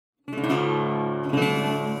Hey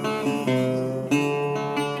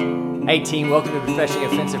team, welcome to the Professionally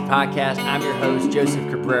Offensive Podcast. I'm your host,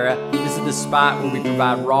 Joseph Cabrera. This is the spot where we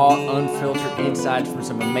provide raw, unfiltered insights from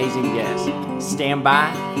some amazing guests. Stand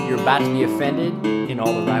by, you're about to be offended in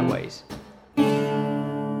all the right ways.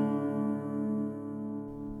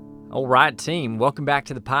 All right team, welcome back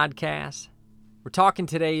to the podcast. We're talking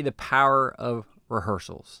today the power of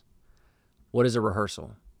rehearsals. What is a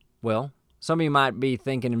rehearsal? Well, some of you might be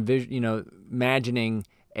thinking, imagining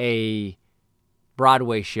a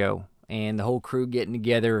Broadway show and the whole crew getting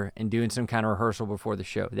together and doing some kind of rehearsal before the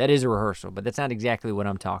show. That is a rehearsal, but that's not exactly what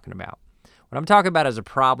I'm talking about. What I'm talking about is a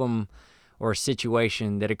problem or a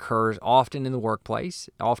situation that occurs often in the workplace,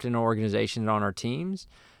 often in organizations and on our teams,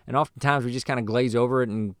 and oftentimes we just kind of glaze over it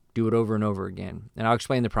and do it over and over again. And I'll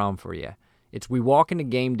explain the problem for you. It's we walk into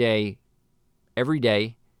game day every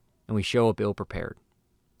day and we show up ill-prepared.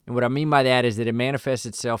 And what I mean by that is that it manifests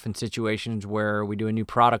itself in situations where we do a new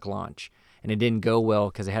product launch and it didn't go well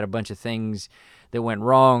because it had a bunch of things that went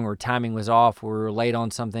wrong, or timing was off, or we were late on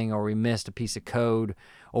something, or we missed a piece of code,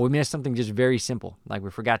 or we missed something just very simple, like we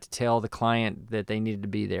forgot to tell the client that they needed to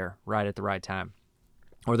be there right at the right time.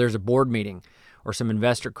 Or there's a board meeting or some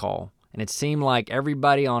investor call, and it seemed like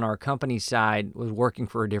everybody on our company side was working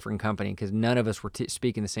for a different company because none of us were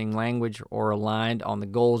speaking the same language or aligned on the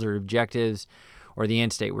goals or objectives or the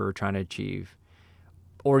end state we were trying to achieve.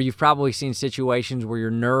 Or you've probably seen situations where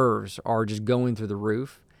your nerves are just going through the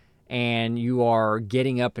roof and you are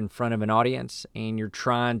getting up in front of an audience and you're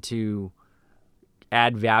trying to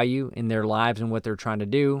add value in their lives and what they're trying to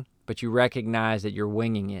do, but you recognize that you're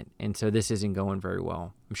winging it, and so this isn't going very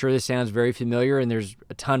well. I'm sure this sounds very familiar, and there's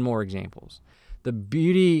a ton more examples. The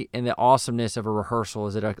beauty and the awesomeness of a rehearsal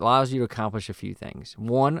is that it allows you to accomplish a few things.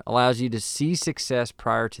 One, allows you to see success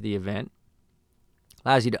prior to the event,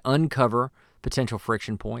 allows you to uncover potential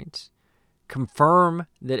friction points, confirm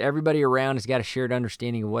that everybody around has got a shared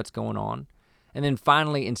understanding of what's going on, and then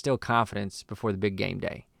finally instill confidence before the big game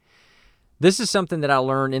day. This is something that I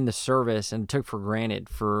learned in the service and took for granted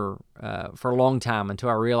for a long time until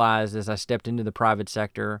I realized as I stepped into the private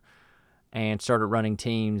sector and started running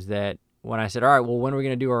teams that when I said, all right, well, when are we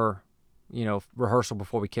going to do our rehearsal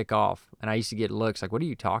before we kick off? And I used to get looks like, what are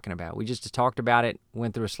you talking about? We just talked about it,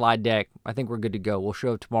 went through a slide deck. I think we're good to go. We'll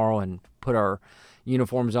show up tomorrow and put our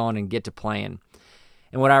uniforms on and get to playing.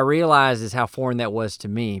 And what I realized is how foreign that was to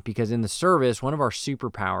me, because in the service, one of our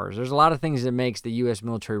superpowers, there's a lot of things that makes the U.S.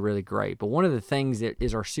 military really great, but one of the things that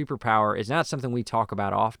is our superpower is not something we talk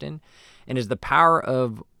about often, and is the power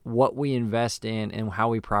of what we invest in and how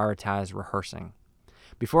we prioritize rehearsing.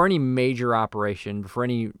 Before any major operation, before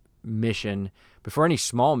any mission, before any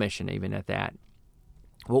small mission even at that,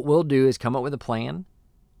 what we'll do is come up with a plan,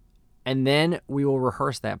 and then we will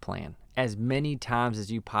rehearse that plan as many times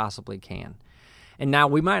as you possibly can. And now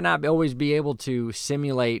we might not always be able to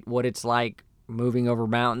simulate what it's like moving over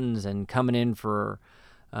mountains and coming in for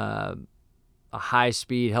a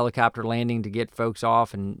high-speed helicopter landing to get folks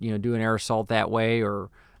off and do an air assault that way,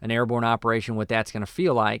 or an airborne operation, what that's going to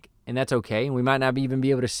feel like, and that's okay. And we might not even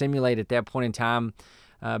be able to simulate at that point in time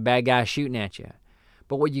bad guys shooting at you.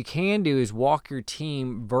 But what you can do is walk your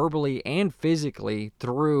team verbally and physically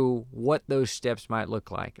through what those steps might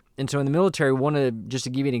look like. And so in the military, just to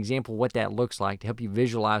give you an example of what that looks like, to help you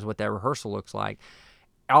visualize what that rehearsal looks like,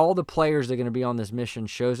 all the players that are going to be on this mission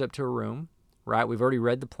shows up to a room, right? We've already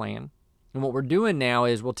read the plan. And what we're doing now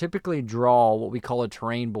is we'll typically draw what we call a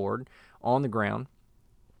terrain board on the ground.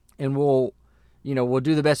 And we'll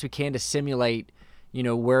do the best we can to simulate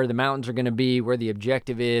where the mountains are going to be, where the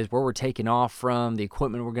objective is, where we're taking off from, the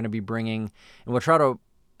equipment we're going to be bringing. And we'll try to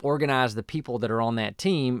organize the people that are on that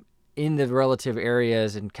team in the relative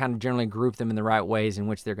areas and kind of generally group them in the right ways in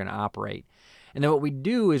which they're going to operate. And then what we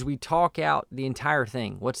do is we talk out the entire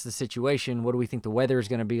thing. What's the situation? What do we think the weather is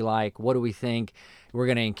going to be like? What do we think we're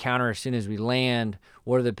going to encounter as soon as we land?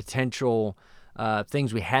 What are the potential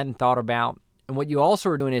things we hadn't thought about? And what you also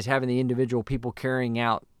are doing is having the individual people carrying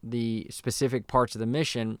out the specific parts of the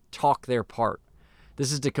mission talk their part.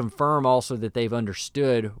 This is to confirm also that they've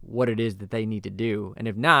understood what it is that they need to do. And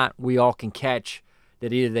if not, we all can catch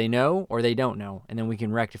that either they know or they don't know, and then we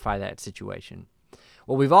can rectify that situation.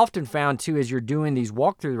 What we've often found, too, is you're doing these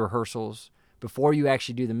walkthrough rehearsals before you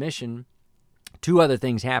actually do the mission, two other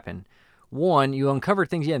things happen. One, you uncover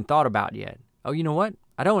things you hadn't thought about yet. Oh, you know what?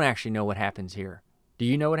 I don't actually know what happens here. Do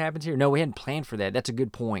you know what happens here? No, we hadn't planned for that. That's a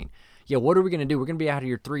good point. Yeah, what are we going to do? We're going to be out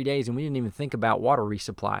here 3 days, and we didn't even think about water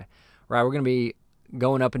resupply, right? We're going to be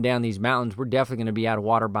going up and down these mountains. We're definitely going to be out of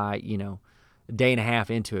water by, a day and a half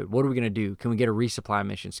into it. What are we going to do? Can we get a resupply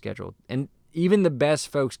mission scheduled? And even the best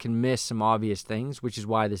folks can miss some obvious things, which is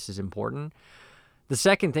why this is important. The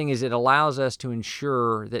second thing is it allows us to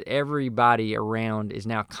ensure that everybody around is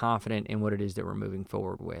now confident in what it is that we're moving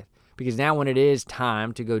forward with. Because now when it is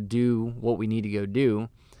time to go do what we need to go do,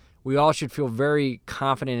 we all should feel very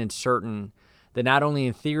confident and certain that not only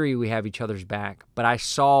in theory we have each other's back, but I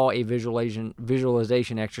saw a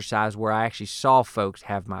visualization exercise where I actually saw folks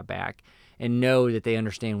have my back and know that they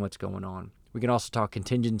understand what's going on. We can also talk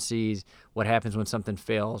contingencies, what happens when something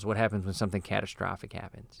fails, what happens when something catastrophic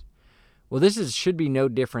happens. Well, should be no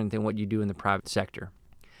different than what you do in the private sector.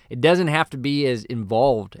 It doesn't have to be as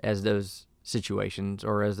involved as those situations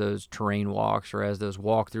or as those terrain walks or as those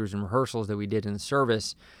walkthroughs and rehearsals that we did in the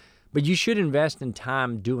service, but you should invest in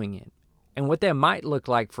time doing it. And what that might look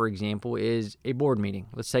like, for example, is a board meeting.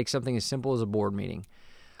 Let's take something as simple as a board meeting.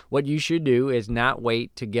 What you should do is not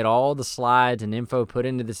wait to get all the slides and info put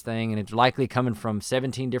into this thing, and it's likely coming from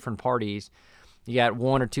 17 different parties. You got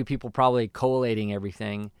one or two people probably collating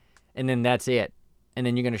everything, and then that's it. And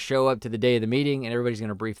then you're going to show up to the day of the meeting, and everybody's going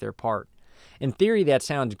to brief their part. In theory, that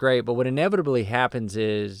sounds great, but what inevitably happens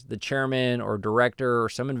is the chairman or director or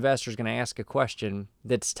some investor is going to ask a question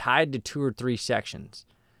that's tied to 2 or 3 sections.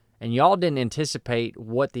 And y'all didn't anticipate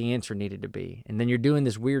what the answer needed to be. And then you're doing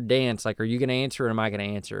this weird dance, like, are you going to answer or am I going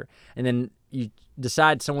to answer? And then you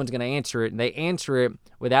decide someone's going to answer it, and they answer it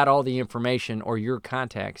without all the information or your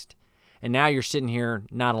context. And now you're sitting here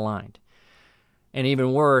not aligned. And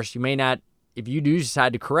even worse, you may not, if you do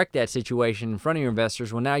decide to correct that situation in front of your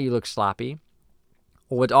investors, well, now you look sloppy.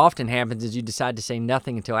 Or what often happens is you decide to say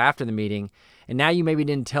nothing until after the meeting, and now you maybe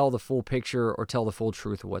didn't tell the full picture or tell the full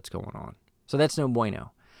truth of what's going on. So that's no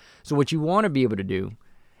bueno. So what you want to be able to do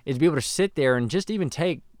is be able to sit there and just even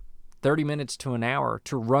take 30 minutes to an hour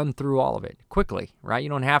to run through all of it quickly, right? You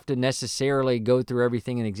don't have to necessarily go through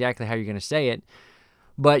everything and exactly how you're going to say it,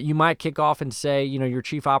 but you might kick off and say, your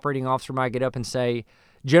chief operating officer might get up and say,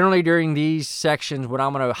 generally during these sections, what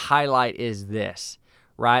I'm going to highlight is this,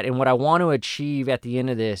 right? And what I want to achieve at the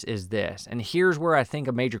end of this is this. And here's where I think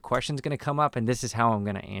a major question is going to come up, and this is how I'm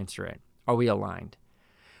going to answer it. Are we aligned?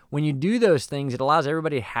 When you do those things, it allows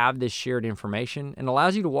everybody to have this shared information and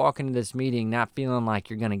allows you to walk into this meeting not feeling like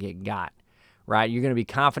you're going to get got, right? You're going to be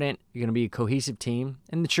confident. You're going to be a cohesive team.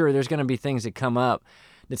 And sure, there's going to be things that come up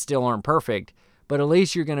that still aren't perfect, but at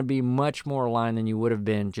least you're going to be much more aligned than you would have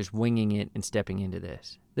been just winging it and stepping into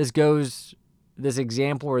this. This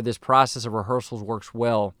example or this process of rehearsals works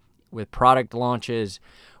well with product launches,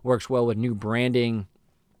 works well with new branding,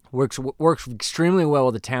 works extremely well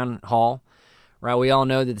with the town hall. Right, we all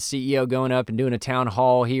know that the CEO going up and doing a town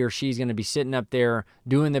hall, he or she's going to be sitting up there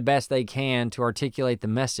doing the best they can to articulate the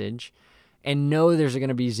message and know there's going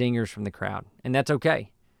to be zingers from the crowd, and that's okay.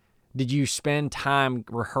 Did you spend time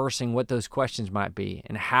rehearsing what those questions might be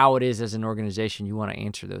and how it is as an organization you want to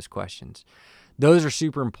answer those questions? Those are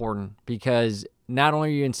super important because not only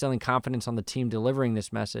are you instilling confidence on the team delivering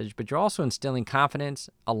this message, but you're also instilling confidence,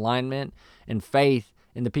 alignment, and faith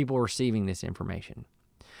in the people receiving this information.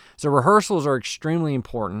 So rehearsals are extremely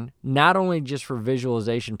important, not only just for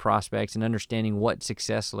visualization prospects and understanding what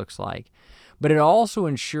success looks like, but it also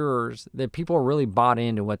ensures that people are really bought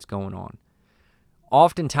into what's going on.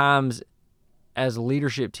 Oftentimes, as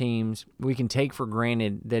leadership teams, we can take for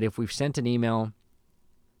granted that if we've sent an email,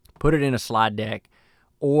 put it in a slide deck,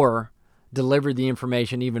 or delivered the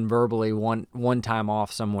information even verbally one time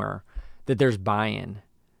off somewhere, that there's buy-in.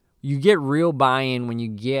 You get real buy-in when you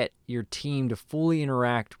get your team to fully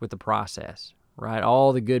interact with the process, right?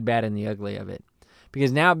 All the good, bad, and the ugly of it.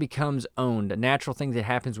 Because now it becomes owned. A natural thing that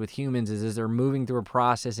happens with humans is as they're moving through a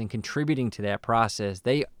process and contributing to that process,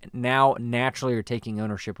 they now naturally are taking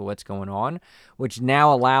ownership of what's going on, which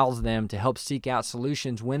now allows them to help seek out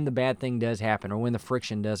solutions when the bad thing does happen or when the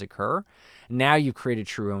friction does occur. Now you've created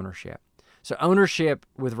true ownership. So ownership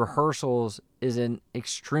with rehearsals is an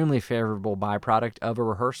extremely favorable byproduct of a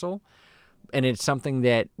rehearsal, and it's something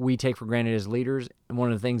that we take for granted as leaders and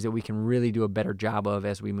one of the things that we can really do a better job of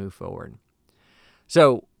as we move forward.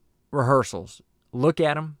 So rehearsals, look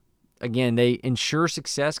at them. Again, they ensure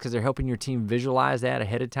success because they're helping your team visualize that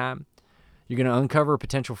ahead of time. You're going to uncover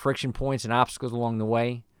potential friction points and obstacles along the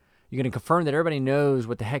way. You're going to confirm that everybody knows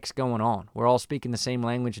what the heck's going on. We're all speaking the same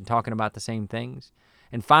language and talking about the same things.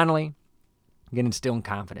 And finally, you're going to instill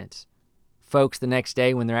confidence. Folks, the next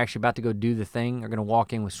day when they're actually about to go do the thing, are going to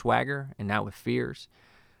walk in with swagger and not with fears.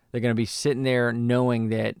 They're going to be sitting there knowing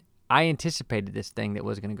that I anticipated this thing that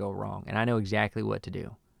was going to go wrong, and I know exactly what to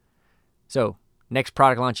do. So, next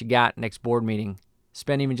product launch you got, next board meeting,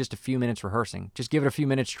 spend even just a few minutes rehearsing. Just give it a few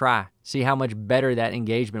minutes try. See how much better that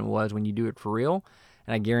engagement was when you do it for real,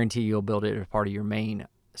 and I guarantee you'll build it as part of your main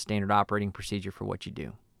standard operating procedure for what you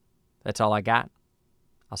do. That's all I got.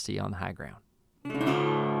 I'll see you on the high ground.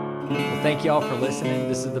 Well, thank you all for listening.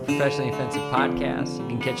 This is the Professionally Offensive Podcast. You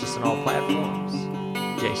can catch us on all platforms.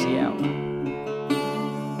 JC out.